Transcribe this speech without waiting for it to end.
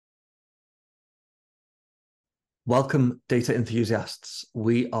Welcome, data enthusiasts.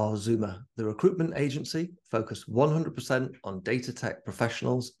 We are Zoomer, the recruitment agency focused 100% on data tech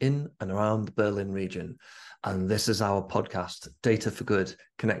professionals in and around the Berlin region. And this is our podcast, Data for Good,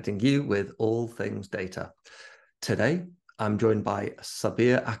 connecting you with all things data. Today, I'm joined by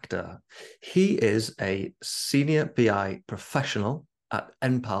Sabir Akhtar. He is a senior BI professional at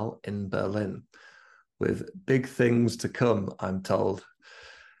Enpal in Berlin, with big things to come, I'm told.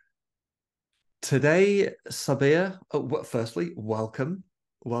 Today, Sabir, firstly, welcome.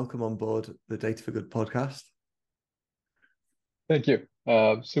 Welcome on board the Data for Good podcast. Thank you.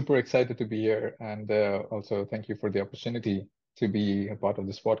 Super excited to be here. And also thank you for the opportunity to be a part of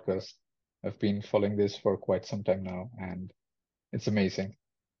this podcast. I've been following this for quite some time now, and it's amazing.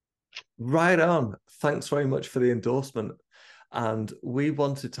 Right on. Thanks very much for the endorsement. And we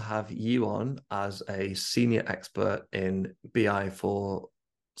wanted to have you on as a senior expert in BI for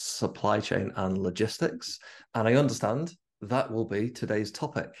supply chain and logistics. And I understand that will be today's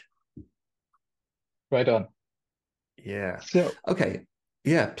topic. Right on. Yeah. So, Okay.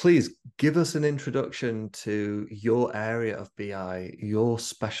 Yeah, please give us an introduction to your area of BI, your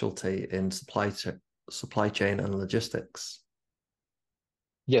specialty in supply chain and logistics.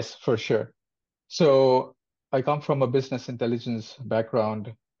 yes, for sure. So, I come from a business intelligence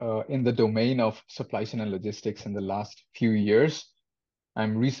background in the domain of supply chain and logistics in the last few years.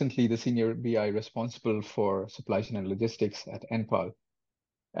 I'm recently the senior BI responsible for supply chain and logistics at Enpal.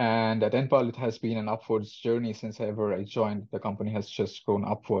 And at Enpal, it has been an upwards journey since ever I joined. The company has just grown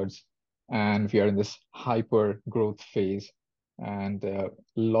upwards, and we are in this hyper growth phase, and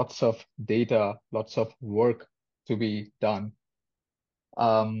lots of data, lots of work to be done.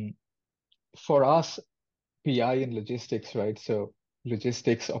 Um, for us, PI and logistics, right? So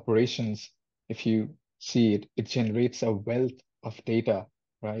logistics operations, if you see it, it generates a wealth of data,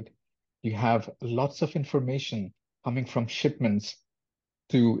 right? You have lots of information coming from shipments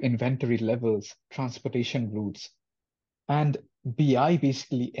to inventory levels, transportation routes. And BI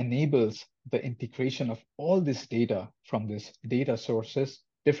basically enables the integration of all this data from these data sources,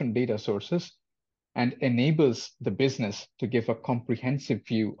 different data sources, and enables the business to give a comprehensive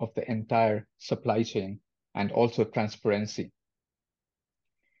view of the entire supply chain and also transparency.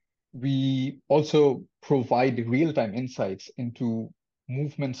 We also provide real-time insights into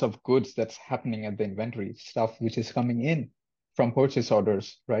movements of goods that's happening at the inventory, stuff which is coming in from purchase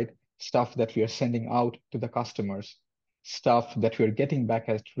orders, right? Stuff that we are sending out to the customers, stuff that we're getting back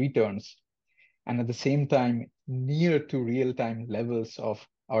as returns, and at the same time, near to real-time levels of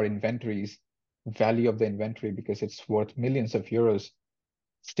our inventories, value of the inventory because it's worth millions of euros,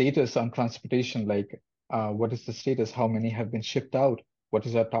 status on transportation, like what is the status, how many have been shipped out, what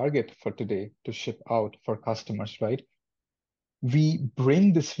is our target for today to ship out for customers, right? We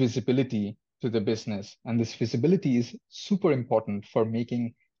bring this visibility to the business, and this visibility is super important for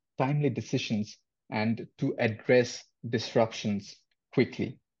making timely decisions and to address disruptions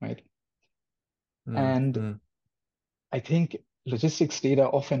quickly, right? And Mm-hmm. I think logistics data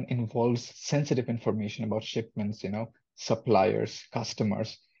often involves sensitive information about shipments, suppliers,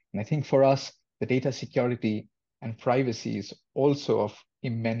 customers. And I think for us, the data security and privacy is also of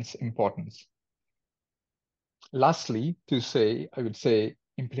immense importance. Lastly, I would say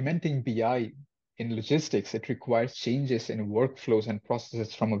implementing BI in logistics, it requires changes in workflows and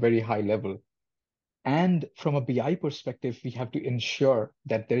processes from a very high level. And from a BI perspective, we have to ensure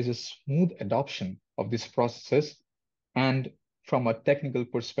that there is a smooth adoption of these processes and from a technical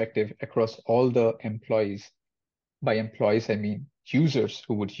perspective across all the employees. By employees, I mean users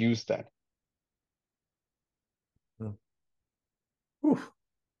who would use that. Oof.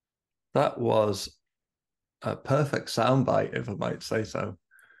 That was a perfect soundbite, if I might say so.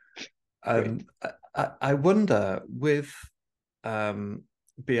 Great. I wonder with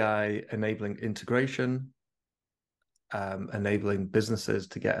BI enabling integration, enabling businesses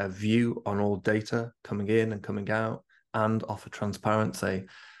to get a view on all data coming in and coming out, and offer transparency.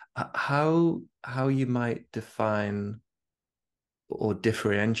 How you might define or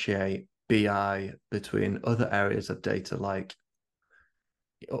differentiate BI between other areas of data, like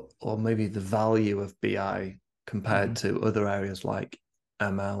or maybe the value of BI compared Mhm. to other areas like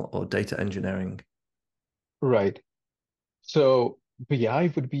ML or data engineering. Right. So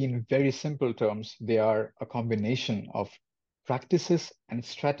BI would be in very simple terms, they are a combination of practices and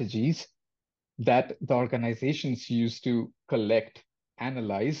strategies that the organizations use to collect,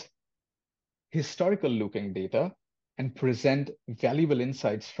 analyze historical looking data and present valuable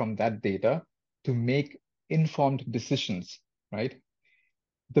insights from that data to make informed decisions, right?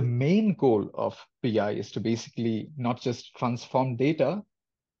 The main goal of BI is to basically not just transform data,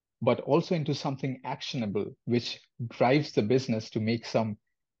 but also into something actionable, which drives the business to make some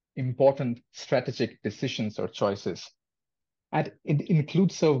important strategic decisions or choices. And it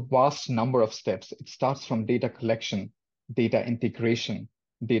includes a vast number of steps. It starts from data collection, data integration,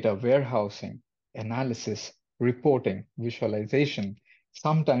 data warehousing, analysis, reporting, visualization,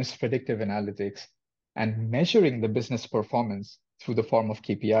 sometimes predictive analytics, and measuring the business performance through the form of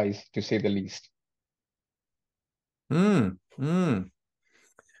KPIs, to say the least. Mm, mm.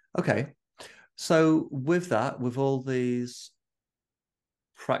 Okay. So with that, with all these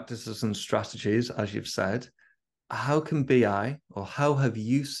practices and strategies, as you've said, how can BI or how have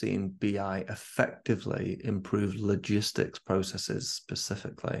you seen BI effectively improve logistics processes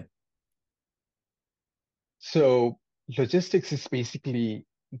specifically? So logistics is basically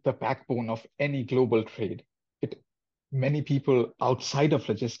the backbone of any global trade. It, many people outside of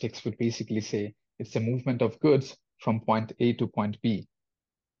logistics would basically say it's the movement of goods from point A to point B.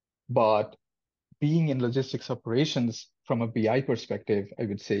 But being in logistics operations from a BI perspective, I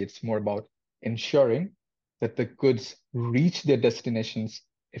would say it's more about ensuring that the goods reach their destinations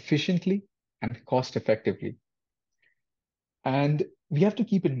efficiently and cost effectively. And we have to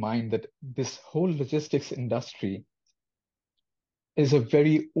keep in mind that this whole logistics industry is a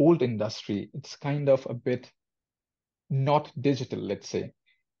very old industry. It's kind of a bit not digital, let's say.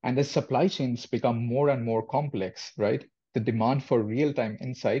 And as supply chains become more and more complex, right, the demand for real-time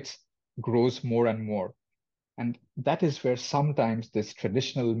insights grows more and more. And that is where sometimes this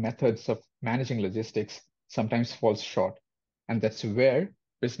traditional methods of managing logistics sometimes falls short. And that's where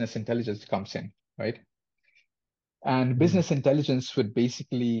business intelligence comes in, right? And Mm. business intelligence would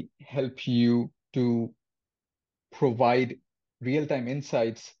basically help you to provide real-time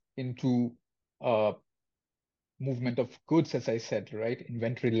insights into movement of goods, as I said, right?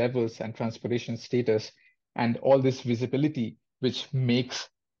 Inventory levels and transportation status, and all this visibility, which makes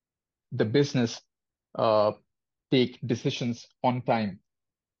the business uh, take decisions on time.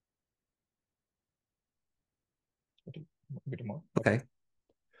 A bit more. Okay.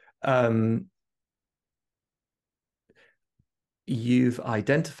 Um, you've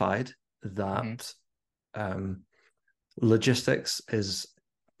identified Hmm. that um, logistics is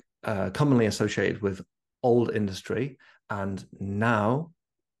commonly associated with old industry, and now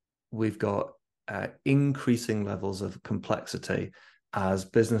we've got increasing levels of complexity as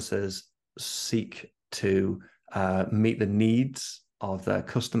businesses seek to meet the needs of their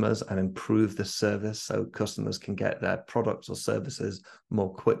customers and improve the service so customers can get their products or services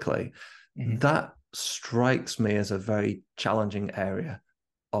more quickly. Hmm. That strikes me as a very challenging area,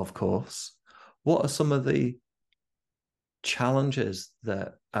 of course. What are some of the challenges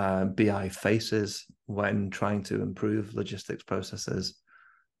that BI faces when trying to improve logistics processes?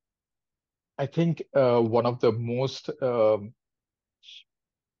 I think one of the most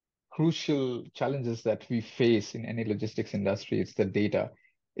crucial challenges that we face in any logistics industry is the data.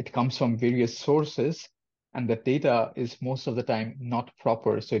 It comes from various sources, and the data is most of the time not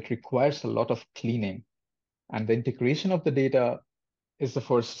proper. So it requires a lot of cleaning. And the integration of the data is the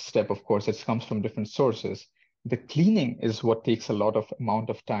first step, of course. It comes from different sources. The cleaning is what takes a lot of amount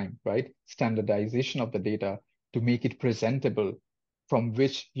of time, right? Standardization of the data to make it presentable, from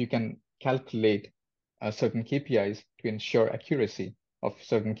which you can calculate certain KPIs to ensure accuracy of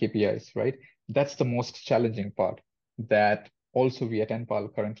certain KPIs, right? That's the most challenging part that also we at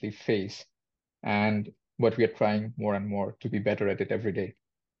Enpal currently face, and what we are trying more and more to be better at it every day.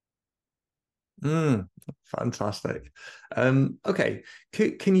 Mm, fantastic. Okay,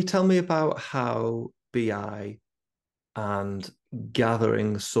 can you tell me about how BI and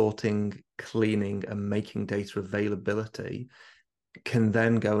gathering, sorting, cleaning, and making data availability can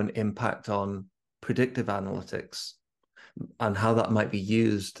then go and impact on predictive analytics and how that might be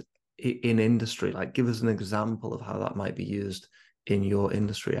used in industry? Like, give us an example of how that might be used in your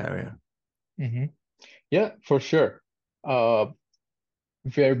industry area. Hmm. Yeah, for sure. Uh,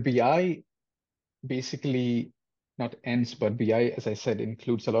 where BI basically not ends, but BI, as I said,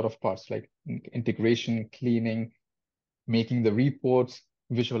 includes a lot of parts like integration, cleaning, making the reports,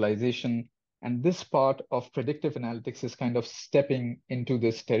 visualization. And this part of predictive analytics is kind of stepping into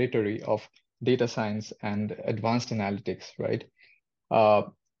this territory of data science and advanced analytics, right? Uh,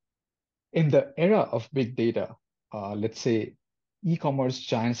 in the era of big data, let's say e-commerce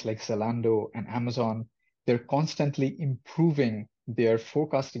giants like Zalando and Amazon, they're constantly improving their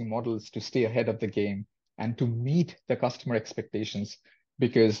forecasting models to stay ahead of the game and to meet the customer expectations.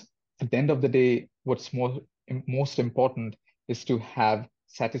 Because at the end of the day, what's most important is to have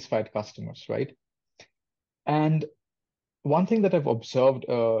satisfied customers, right? And one thing that I've observed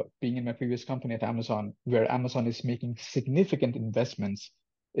being in my previous company at Amazon, where Amazon is making significant investments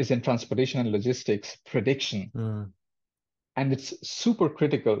is in transportation and logistics prediction. Mm. And it's super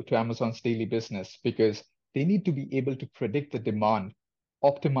critical to Amazon's daily business because they need to be able to predict the demand,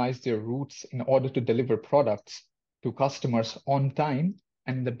 optimize their routes in order to deliver products to customers on time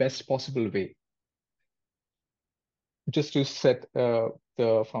and in the best possible way. Just to set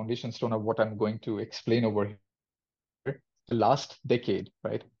the foundation stone of what I'm going to explain over here, the last decade,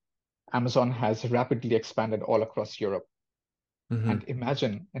 right? Amazon has rapidly expanded all across Europe. And Hmm.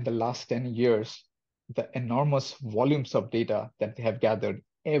 imagine in the last 10 years, the enormous volumes of data that they have gathered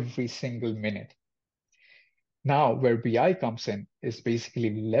every single minute. Now, where BI comes in is basically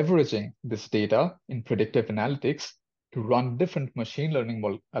leveraging this data in predictive analytics to run different machine learning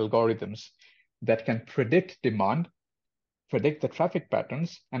algorithms that can predict demand, predict the traffic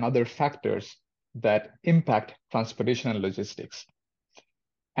patterns, and other factors that impact transportation and logistics.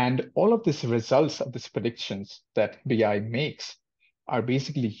 And all of these results of these predictions that BI makes are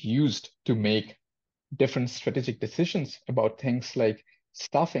basically used to make different strategic decisions about things like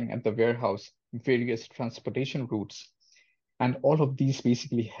staffing at the warehouse, various transportation routes. And all of these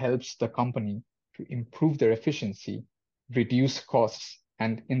basically helps the company to improve their efficiency, reduce costs,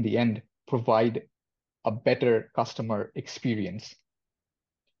 and in the end, provide a better customer experience.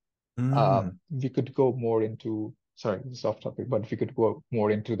 Mm. We could go more into, sorry, this is off topic, but we could go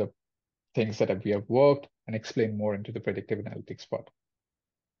more into the things that we have worked and explain more into the predictive analytics part.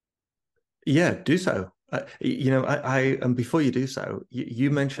 Yeah, do so. And before you do so,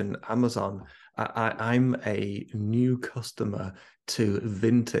 you mentioned Amazon. I'm a new customer to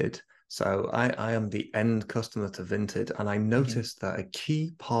Vinted. So I am the end customer to Vinted. And I Mhm. noticed that a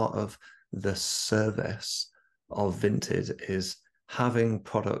key part of the service of Vinted is having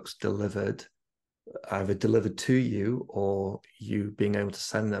products delivered either delivered to you or you being able to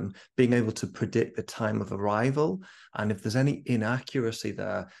send them, being able to predict the time of arrival. And if there's any inaccuracy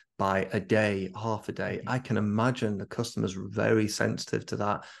there by a day, half a day, I can imagine the customer's very sensitive to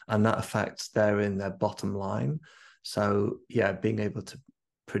that and that affects their bottom line. So yeah, being able to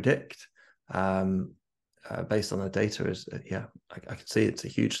predict based on the data is, yeah, I can see it's a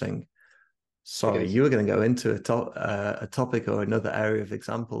huge thing. It Sorry, is. you were going to go into a topic or another area of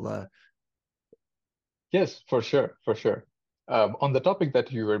example there. Yes, for sure, for sure. On the topic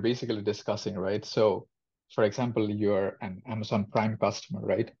that you were basically discussing, right? So, for example, you're an Amazon Prime customer,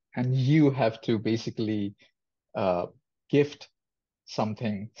 right? And you have to basically uh, gift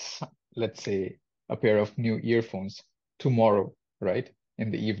something, let's say a pair of new earphones tomorrow, right? In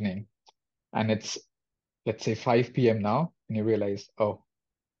the evening. And it's, let's say 5 p.m. now, and you realize, oh,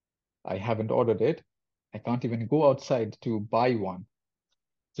 I haven't ordered it. I can't even go outside to buy one.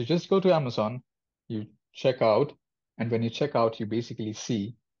 So just go to Amazon, you check out, and when you check out, you basically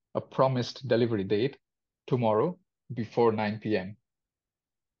see a promised delivery date tomorrow before 9 p.m.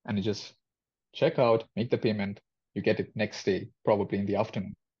 And you just check out, make the payment, you get it next day, probably in the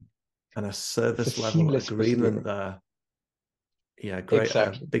afternoon. And a It's a service level seamless agreement procedure. there. Yeah, great.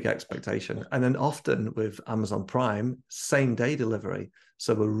 Exactly. Big expectation. And then often with Amazon Prime, same day delivery.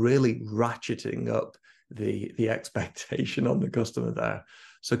 So we're really ratcheting up the expectation on the customer there.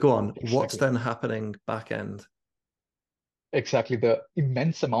 So go on. What's Exactly. then happening back end? Exactly. The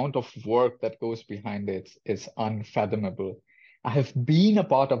immense amount of work that goes behind it is unfathomable. I have been a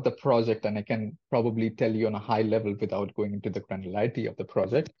part of the project and I can probably tell you on a high level without going into the granularity of the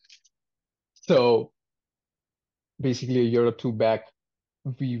project. So basically, a year or two back,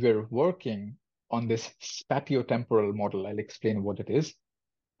 we were working on this spatiotemporal model. I'll explain what it is.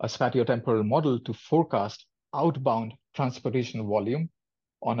 A spatiotemporal model to forecast outbound transportation volume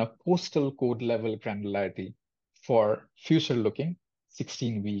on a postal code level granularity for future looking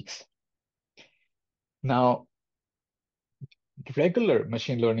 16 weeks. Now, regular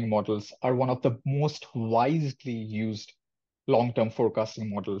machine learning models are one of the most widely used long-term forecasting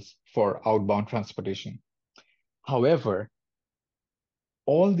models for outbound transportation. However,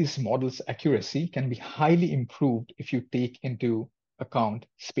 all these models' accuracy can be highly improved if you take into account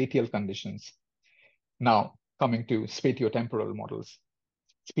spatial conditions. Now, coming to spatiotemporal models.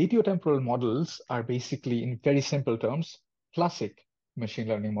 Spatiotemporal models are basically, in very simple terms, classic machine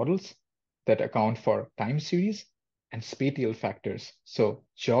learning models that account for time series and spatial factors, so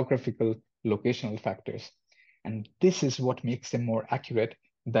geographical locational factors. And this is what makes them more accurate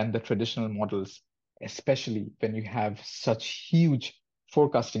than the traditional models, especially when you have such huge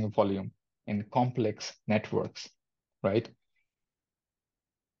forecasting volume in complex networks, right?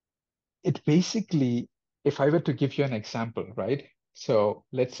 It basically, if I were to give you an example, right? So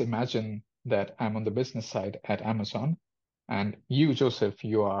let's imagine that I'm on the business side at Amazon, and you, Joseph,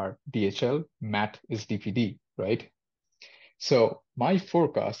 you are DHL, Matt is DPD, right? So my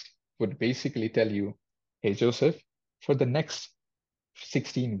forecast would basically tell you, hey, Joseph, for the next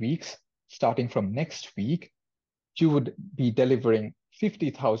 16 weeks, starting from next week, you would be delivering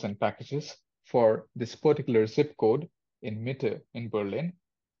 50,000 packages for this particular zip code in Mitte in Berlin,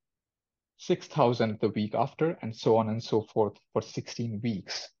 6,000 the week after, and so on and so forth for 16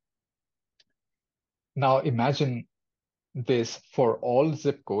 weeks. Now imagine this for all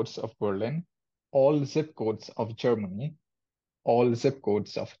zip codes of Berlin, all zip codes of Germany, all zip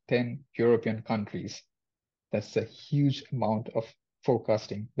codes of 10 European countries. That's a huge amount of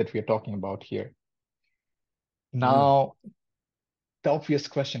forecasting that we're talking about here. Now, the obvious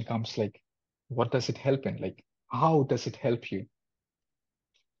question comes like, what does it help in? Like, how does it help you?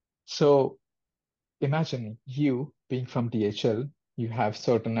 So imagine you being from DHL, you have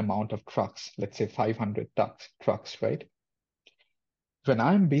certain amount of trucks, let's say 500 trucks, right? When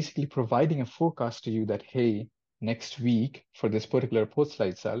I'm basically providing a forecast to you that, hey, next week for this particular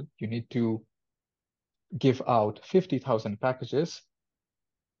post-slide cell, you need to give out 50,000 packages,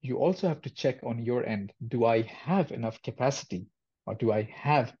 you also have to check on your end, do I have enough capacity or do I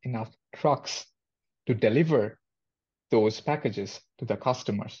have enough trucks to deliver those packages to the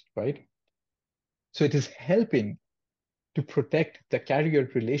customers, right? So it is helping to protect the carrier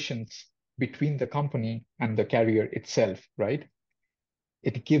relations between the company and the carrier itself, right?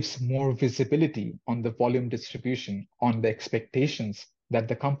 It gives more visibility on the volume distribution, on the expectations that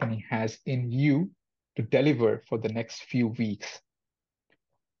the company has in you to deliver for the next few weeks.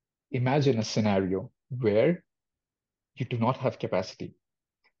 Imagine a scenario where you do not have capacity.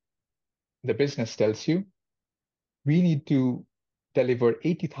 The business tells you, we need to deliver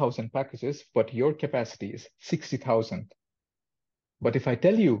 80,000 packages, but your capacity is 60,000. But if I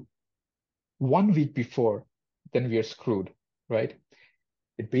tell you 1 week before, then we are screwed, right?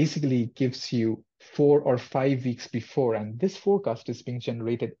 It basically gives you 4 or 5 weeks before, and this forecast is being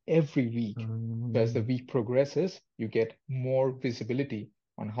generated every week. So as the week progresses, you get more visibility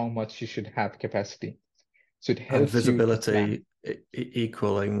on how much you should have capacity. So it And helps you to plan. visibility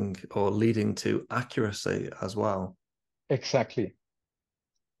equaling or leading to accuracy as well. Exactly.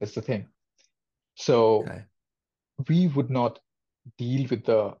 That's the thing. So Okay. we would not deal with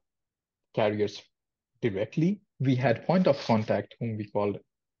the carriers directly. We had point of contact whom we called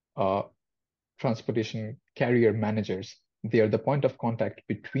uh, transportation carrier managers. They are the point of contact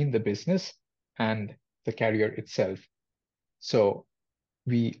between the business and the carrier itself. So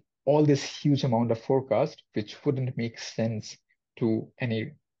we all this huge amount of forecast, which wouldn't make sense to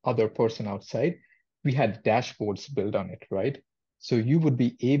any other person outside, we had dashboards built on it, right? So you would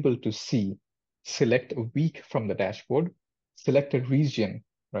be able to see, select a week from the dashboard, select a region,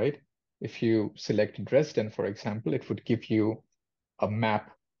 right? If you select Dresden, for example, it would give you a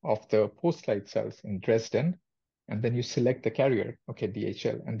map of the post-slide cells in Dresden, and then you select the carrier, okay,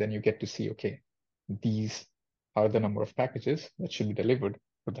 DHL, and then you get to see, okay, these are the number of packages that should be delivered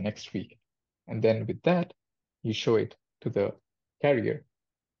for the next week. And then with that, you show it to the carrier,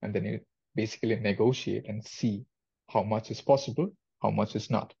 and then you basically negotiate and see how much is possible, how much is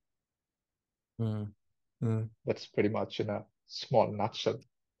not. Mm. Mm. That's pretty much in a small nutshell.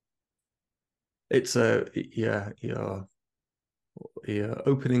 It's you're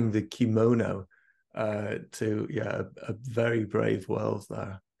opening the kimono to a very brave world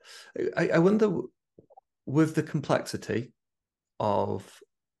there. I wonder, with the complexity of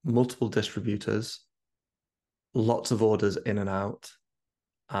multiple distributors, lots of orders in and out,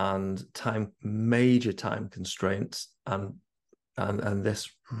 and major time constraints, and this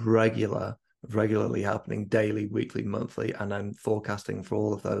regularly happening daily, weekly, monthly, and then forecasting for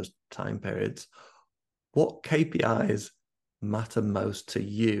all of those time periods. What KPIs matter most to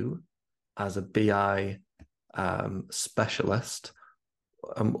you as a BI specialist?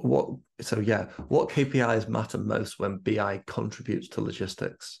 What KPIs matter most when BI contributes to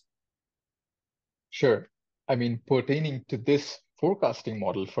logistics? Sure. I mean, pertaining to this forecasting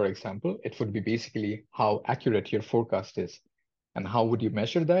model, for example, it would be basically how accurate your forecast is. And how would you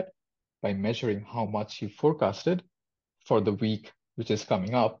measure that? By measuring how much you forecasted for the week which is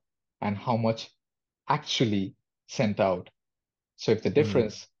coming up and how much actually sent out. So if the Mm.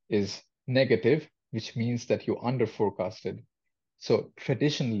 difference is negative, which means that you under forecasted. So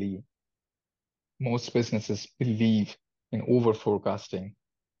traditionally, most businesses believe in over forecasting.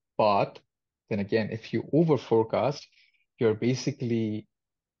 But then again, if you over forecast, you're basically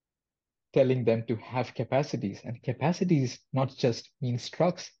telling them to have capacities. And capacities not just means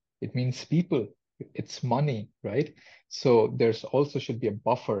trucks, it means people, it's money, right? So there's also should be a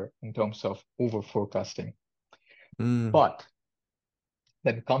buffer in terms of over forecasting. Mm. But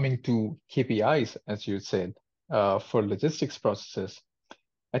then coming to KPIs, as you said, for logistics processes,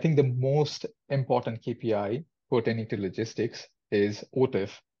 I think the most important KPI pertaining to logistics is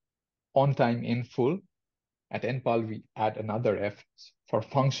OTIF, on time in full. At Enpal, we add another F for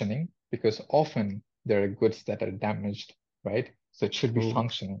functioning because often there are goods that are damaged, right? So it should be Ooh.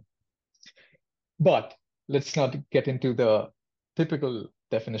 functioning. But let's not get into the typical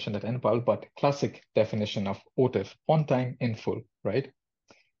definition at Enpal, but classic definition of OTIF, on time in full, right?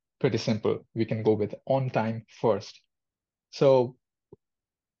 Pretty simple. We can go with on time first. So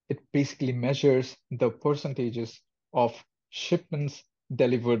it basically measures the percentages of shipments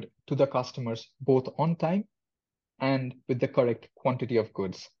delivered to the customers both on time and with the correct quantity of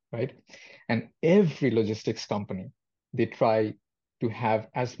goods, right? And every logistics company, they try to have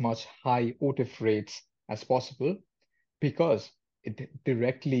as much high OTIF rates as possible because it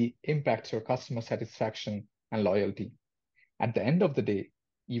directly impacts your customer satisfaction and loyalty. At the end of the day,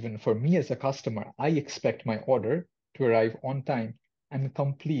 even for me as a customer, I expect my order to arrive on time and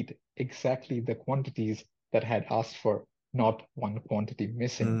complete exactly the quantities that I had asked for, not one quantity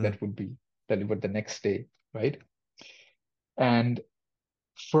missing Mm. that would be delivered the next day, right? And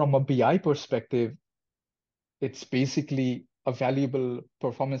from a BI perspective, it's basically a valuable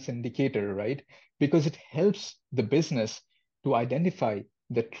performance indicator, right? Because it helps the business to identify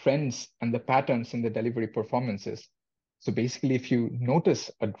the trends and the patterns in the delivery performances. So basically, if you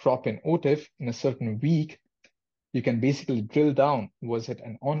notice a drop in OTIF in a certain week, you can basically drill down. Was it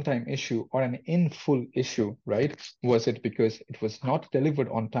an on-time issue or an in full issue, right? Was it because it was not delivered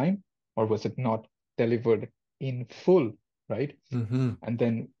on time, or was it not delivered in full, right? Mm-hmm. And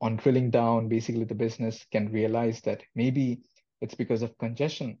then on drilling down, basically the business can realize that maybe it's because of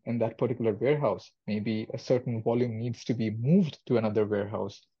congestion in that particular warehouse. Maybe a certain volume needs to be moved to another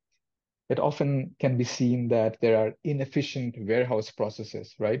warehouse. It often can be seen that there are inefficient warehouse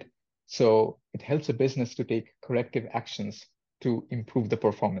processes, right? So it helps a business to take corrective actions to improve the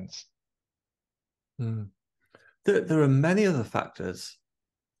performance. Mm. There are many other factors,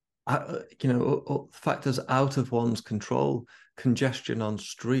 factors out of one's control, congestion on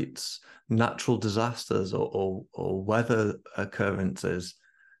streets, natural disasters, or weather occurrences,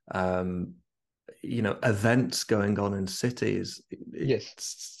 um, events going on in cities. It Yes,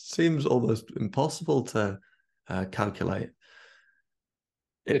 seems almost impossible to calculate.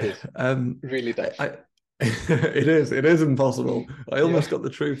 it is Um, really tough. I it is impossible. I Yeah. almost got the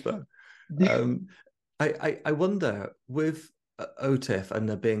truth there. Um, I wonder with OTIF and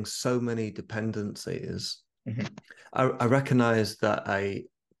there being so many dependencies, Mhm. I recognize that a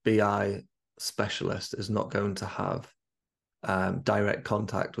BI specialist is not going to have direct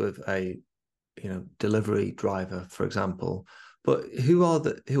contact with a delivery driver, for example. But who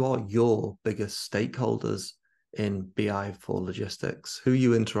are your biggest stakeholders in BI for logistics? Who are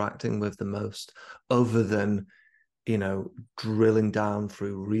you interacting with the most, other than drilling down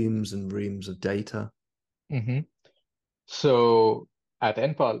through reams and reams of data? Mhm. So at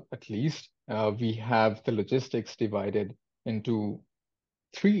Enpal, at least, we have the logistics divided into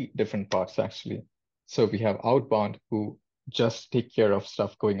three different parts, actually. So we have outbound, who just take care of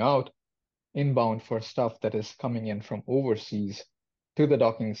stuff going out, inbound for stuff that is coming in from overseas to the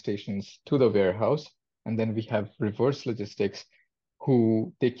docking stations, to the warehouse. And then we have reverse logistics,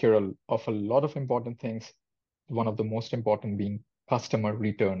 who take care of a lot of important things, one of the most important being customer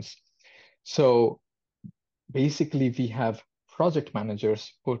returns. So basically, we have project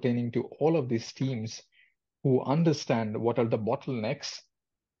managers pertaining to all of these teams who understand what are the bottlenecks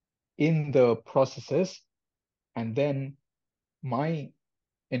in the processes. And then my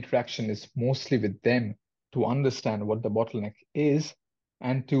interaction is mostly with them to understand what the bottleneck is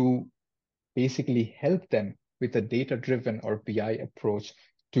and to basically help them with a data-driven or BI approach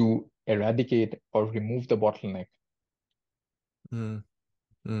to eradicate or remove the bottleneck. Mm,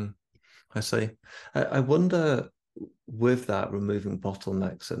 mm, I see. I wonder, with that, removing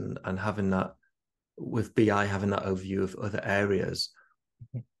bottlenecks and having that, with BI having that overview of other areas,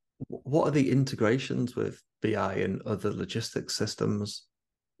 what are the integrations with BI and other logistics systems?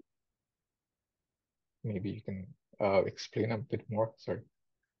 Maybe you can explain a bit more. Sorry.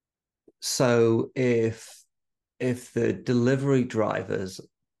 So if the delivery drivers,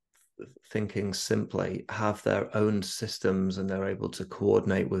 thinking simply, have their own systems and they're able to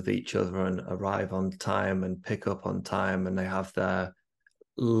coordinate with each other and arrive on time and pick up on time, and they have their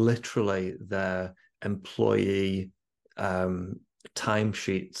employee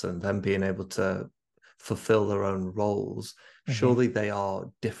timesheets and then being able to fulfill their own roles, Mhm. surely they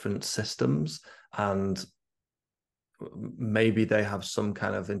are different systems, and maybe they have some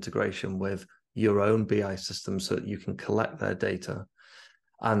kind of integration with your own BI system so that you can collect their data.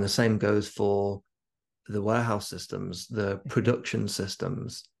 And the same goes for the warehouse systems, the production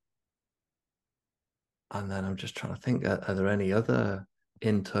systems. And then I'm just trying to think, are there any other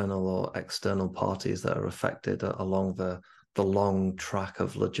internal or external parties that are affected along the long track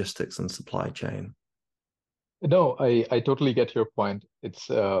of logistics and supply chain? No, I totally get your point. It's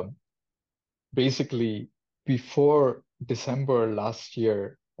basically before December last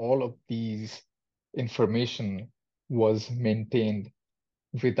year, all of these information was maintained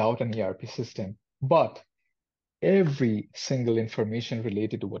without an ERP system. But every single information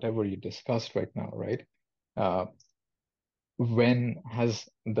related to whatever you discussed right now, right? Uh, when has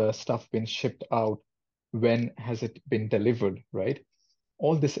the stuff been shipped out? When has it been delivered, right?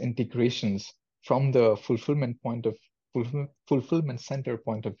 All these integrations from the fulfillment center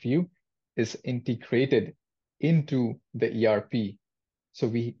point of view is integrated into the ERP. So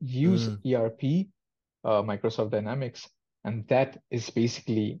we use ERP, Microsoft Dynamics, and that is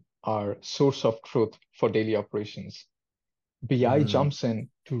basically our source of truth for daily operations. BI jumps in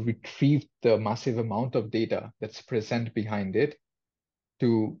to retrieve the massive amount of data that's present behind it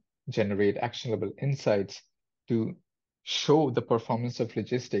to generate actionable insights, to show the performance of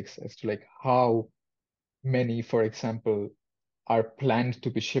logistics as to like how many, for example, are planned to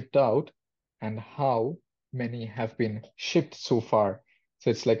be shipped out and how many have been shipped so far.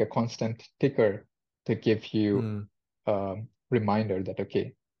 So it's like a constant ticker to give you a reminder that,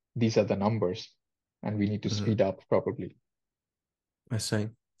 okay, these are the numbers and we need to speed up probably. I see.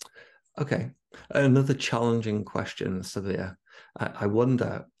 Okay. Another challenging question, Sabir. I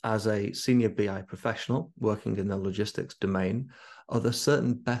wonder, as a senior BI professional working in the logistics domain, are there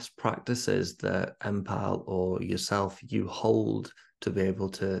certain best practices that Enpal or yourself you hold to be able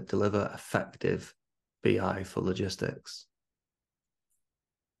to deliver effective BI for logistics?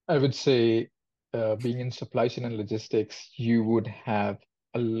 I would say, being in supply chain and logistics, you would have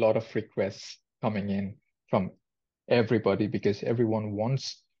a lot of requests coming in from everybody because everyone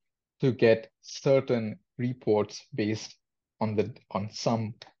wants to get certain reports based on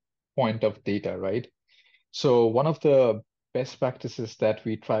some point of data, right? So one of the best practices that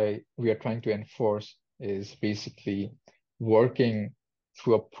we are trying to enforce is basically working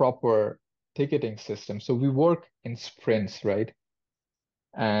through a proper ticketing system. So we work in sprints, right?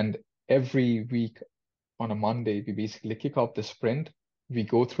 And every week on a Monday, we basically kick off the sprint. We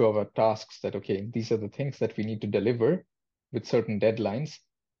go through our tasks that, okay, these are the things that we need to deliver with certain deadlines.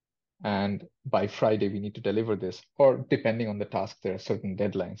 And by Friday, we need to deliver this, or depending on the task, there are certain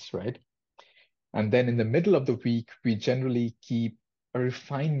deadlines, right? And then in the middle of the week, we generally keep a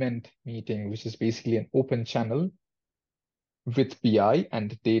refinement meeting, which is basically an open channel with BI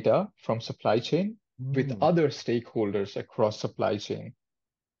and data from supply chain with other stakeholders across supply chain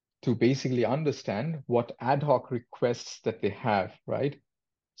to basically understand what ad hoc requests that they have, right?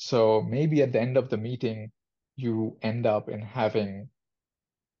 So maybe at the end of the meeting, you end up in having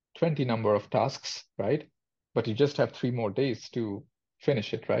 20 number of tasks, right? But you just have 3 more days to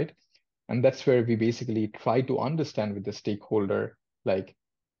finish it, right? And that's where we basically try to understand with the stakeholder, like,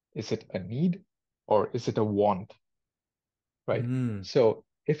 is it a need or is it a want, right? So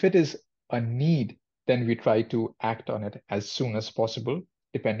if it is a need, then we try to act on it as soon as possible,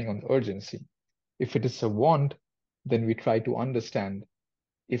 depending on the urgency. If it is a want, then we try to understand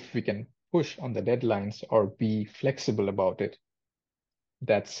if we can push on the deadlines or be flexible about it.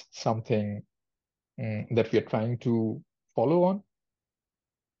 That's something that we are trying to follow on.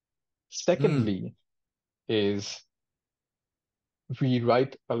 Secondly, is we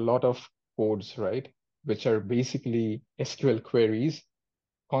write a lot of codes, right? Which are basically SQL queries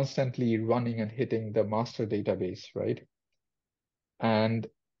constantly running and hitting the master database, right? And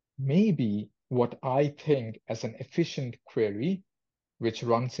maybe what I think as an efficient query, which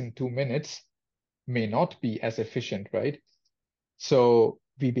runs in 2 minutes, may not be as efficient, right? So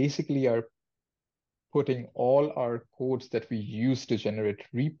we basically are putting all our codes that we use to generate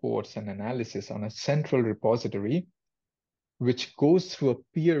reports and analysis on a central repository, which goes through a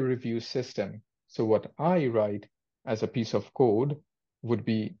peer review system. So what I write as a piece of code would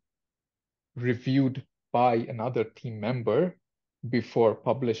be reviewed by another team member before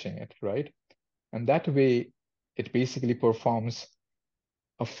publishing it, right? And that way, it basically performs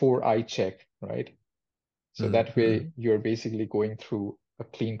a 4i check, right? So that way, you're basically going through a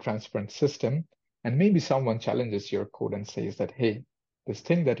clean, transparent system. And maybe someone challenges your code and says that, hey, this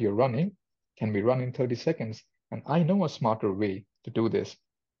thing that you're running can be run in 30 seconds. And I know a smarter way to do this.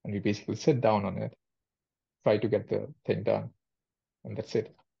 And we basically sit down on it, try to get the thing done. And that's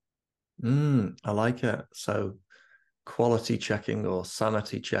it. I like it. So quality checking or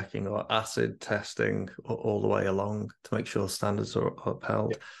sanity checking or acid testing all the way along to make sure standards are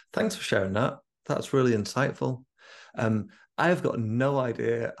upheld. Yeah. Thanks for sharing that. That's really insightful. I've got no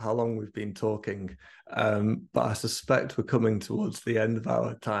idea how long we've been talking, but I suspect we're coming towards the end of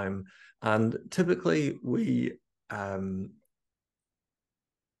our time. And typically we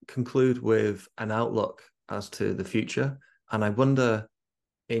conclude with an outlook as to the future. And I wonder,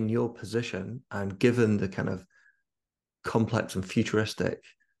 in your position, and given the kind of complex and futuristic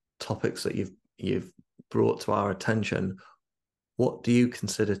topics that you've brought to our attention, what do you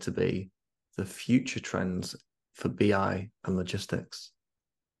consider to be the future trends for BI and logistics?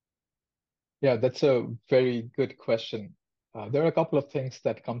 Yeah, that's a very good question. There are a couple of things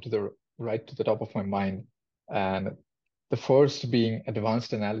that come to the top of my mind, and the first being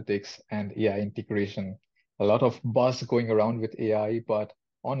advanced analytics and AI integration. A lot of buzz going around with AI, but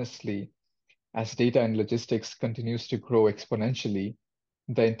honestly, as data and logistics continues to grow exponentially,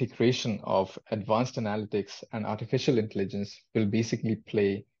 the integration of advanced analytics and artificial intelligence will basically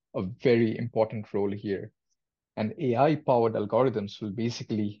play a very important role here. And AI-powered algorithms will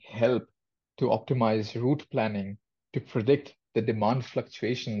basically help to optimize route planning, to predict the demand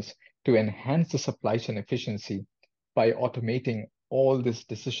fluctuations, to enhance the supply chain efficiency by automating all these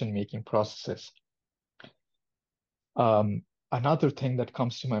decision-making processes. Another thing that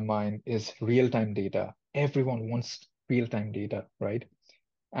comes to my mind is real-time data. Everyone wants real-time data, right?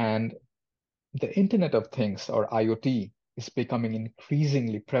 And the Internet of Things, or IoT, is becoming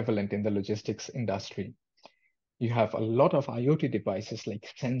increasingly prevalent in the logistics industry. You have a lot of IoT devices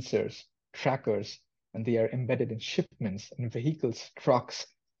like sensors, trackers, and they are embedded in shipments, in vehicles, trucks,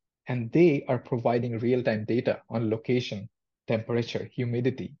 and they are providing real-time data on location, temperature,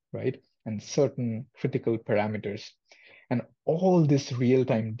 humidity, right? And certain critical parameters. And all this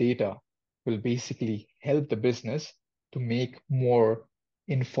real-time data will basically help the business to make more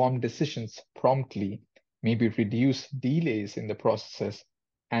informed decisions promptly, maybe reduce delays in the processes,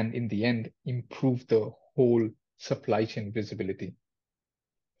 and in the end, improve the whole supply chain visibility.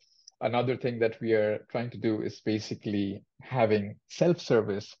 Another thing that we are trying to do is basically having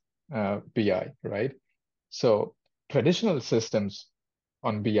self-service BI, right? So traditional systems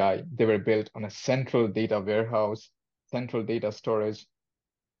on BI, they were built on a central data warehouse, central data storage,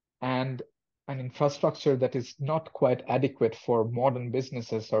 and an infrastructure that is not quite adequate for modern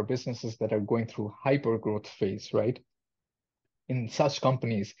businesses or businesses that are going through hyper growth phase, right? In such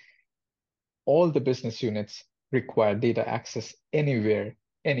companies, all the business units require data access anywhere,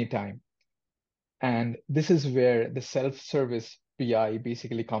 anytime. And this is where the self-service BI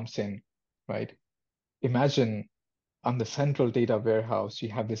basically comes in, right? Imagine on the central data warehouse, you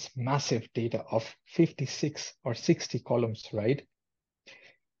have this massive data of 56 or 60 columns, right?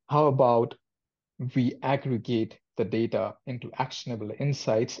 How about we aggregate the data into actionable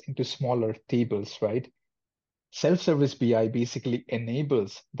insights into smaller tables, right? Self-service BI basically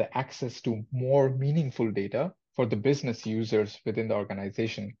enables the access to more meaningful data for the business users within the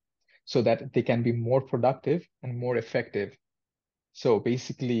organization so that they can be more productive and more effective. So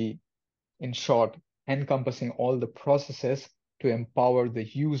basically, in short, encompassing all the processes to empower the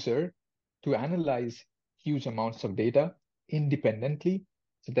user to analyze huge amounts of data independently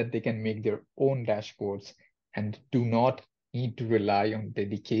so that they can make their own dashboards and do not need to rely on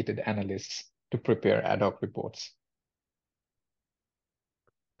dedicated analysts to prepare ad hoc reports.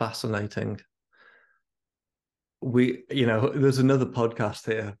 Fascinating. There's another podcast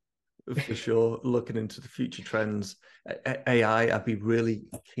here for sure, looking into the future trends. AI, I'd be really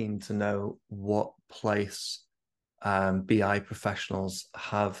keen to know what place BI professionals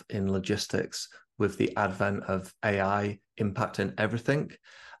have in logistics with the advent of AI impacting everything.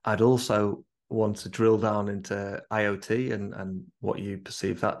 I'd also want to drill down into IoT and what you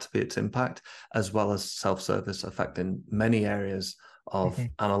perceive that to be its impact, as well as self-service affecting many areas of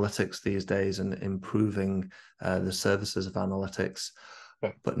analytics these days and improving the services of analytics.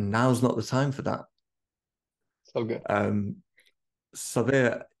 Right. But now's not the time for that. So good.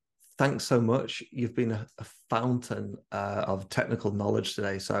 Sabir, thanks so much. You've been a fountain of technical knowledge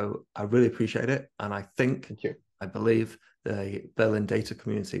today, so I really appreciate it. And I think, I believe the Berlin data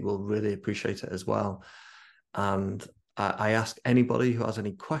community will really appreciate it as well. And I ask anybody who has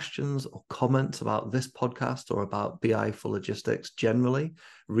any questions or comments about this podcast or about BI for logistics generally,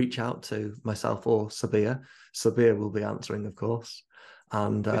 reach out to myself or Sabir. Sabir will be answering, of course.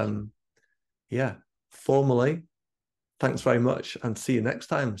 And yeah, formally, thanks very much and see you next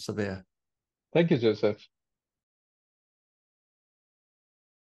time, Sabir. Thank you, Joseph.